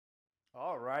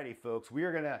Alrighty, folks, we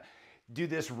are gonna do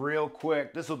this real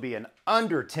quick. This will be an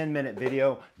under 10-minute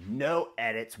video, no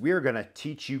edits. We are gonna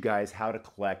teach you guys how to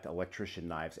collect electrician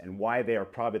knives and why they are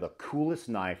probably the coolest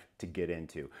knife to get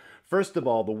into. First of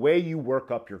all, the way you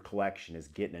work up your collection is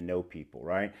getting to know people,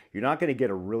 right? You're not gonna get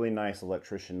a really nice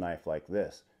electrician knife like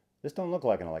this. This don't look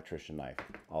like an electrician knife.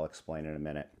 I'll explain in a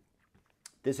minute.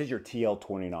 This is your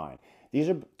TL29. These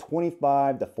are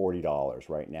 $25 to $40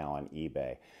 right now on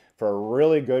eBay. For a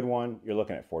really good one, you're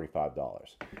looking at $45. All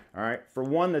right, for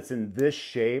one that's in this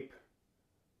shape,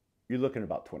 you're looking at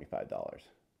about $25.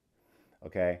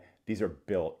 Okay, these are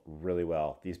built really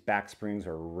well. These back springs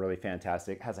are really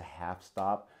fantastic. It has a half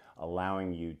stop,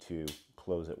 allowing you to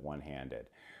close it one-handed.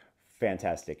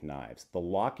 Fantastic knives. The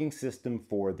locking system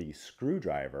for the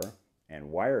screwdriver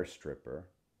and wire stripper,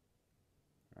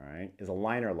 all right, is a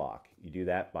liner lock. You do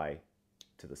that by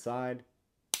to the side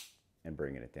and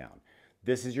bringing it down.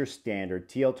 This is your standard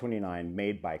TL29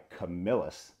 made by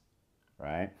Camillus,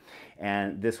 right?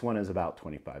 And this one is about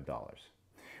 $25.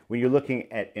 When you're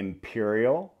looking at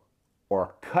Imperial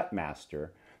or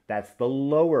Cutmaster, that's the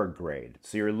lower grade.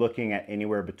 So you're looking at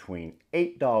anywhere between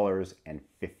 $8 and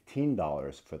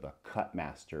 $15 for the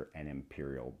Cutmaster and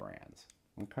Imperial brands,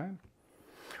 okay?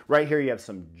 Right here you have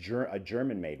a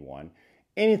German-made one.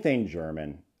 Anything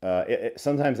German,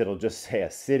 sometimes it'll just say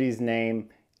a city's name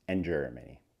and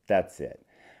Germany. That's it.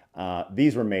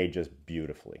 These were made just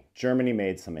beautifully. Germany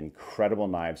made some incredible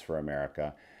knives for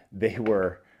America. They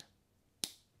were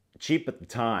cheap at the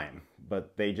time,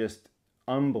 but they just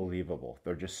unbelievable.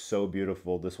 They're just so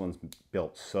beautiful. This one's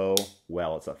built so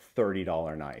well. It's a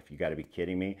 $30 knife. You got to be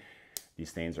kidding me.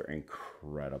 These things are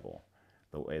incredible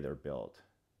the way they're built.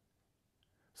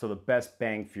 So the best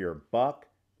bang for your buck,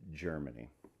 Germany.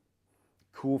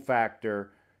 Cool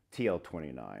factor,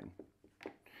 TL29.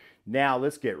 Now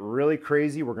let's get really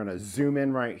crazy. We're gonna zoom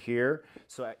in right here.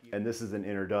 And this is an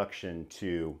introduction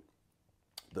to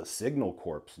the Signal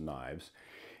Corps knives.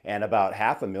 And about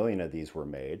 500,000 of these were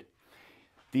made.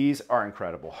 These are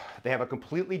incredible. They have a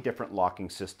completely different locking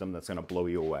system that's gonna blow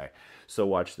you away. So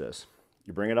watch this.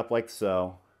 You bring it up like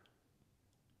so.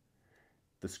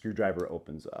 The screwdriver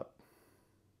opens up.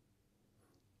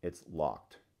 It's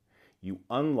locked. You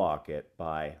unlock it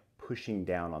by pushing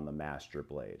down on the master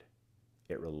blade.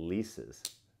 It releases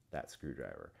that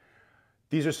screwdriver.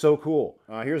 These are so cool.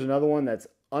 Here's another one that's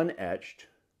unetched.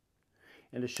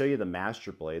 And to show you the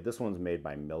master blade, this one's made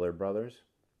by Miller Brothers.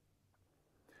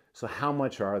 So how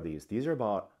much are these? These are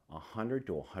about $100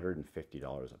 to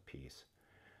 $150 a piece.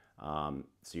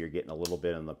 So you're getting a little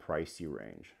bit in the pricey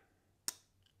range.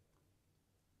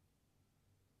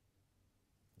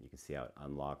 You can see how it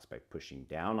unlocks by pushing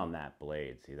down on that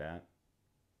blade. See that?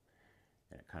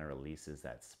 And it kind of releases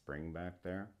that spring back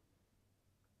there.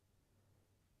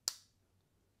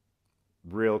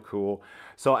 Real cool.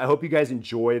 So I hope you guys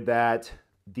enjoyed that.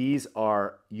 These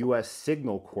are US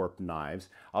Signal Corp knives.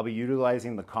 I'll be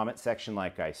utilizing the comment section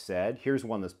like I said. Here's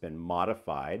one that's been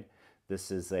modified. This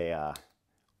is a, I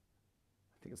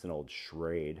think it's an old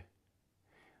Schrade.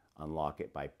 Unlock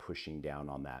it by pushing down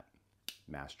on that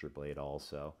master blade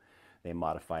also. They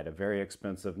modified a very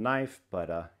expensive knife,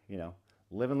 but you know,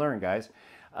 live and learn, guys.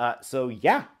 So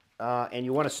yeah, and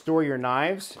you want to store your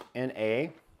knives in a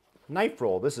knife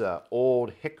roll. This is an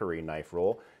old hickory knife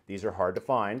roll. These are hard to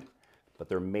find, but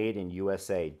they're made in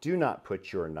USA. Do not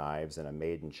put your knives in a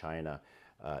made in China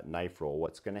knife roll.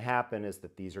 What's going to happen is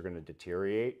that these are going to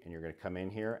deteriorate, and you're going to come in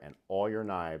here and all your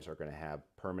knives are going to have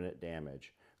permanent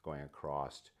damage going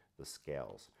across the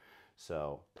scales.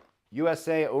 So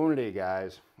USA only,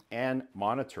 guys, and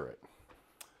monitor it.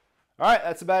 All right,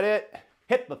 that's about it.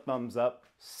 Hit the thumbs up,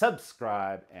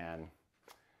 subscribe, and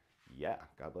yeah,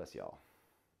 God bless y'all.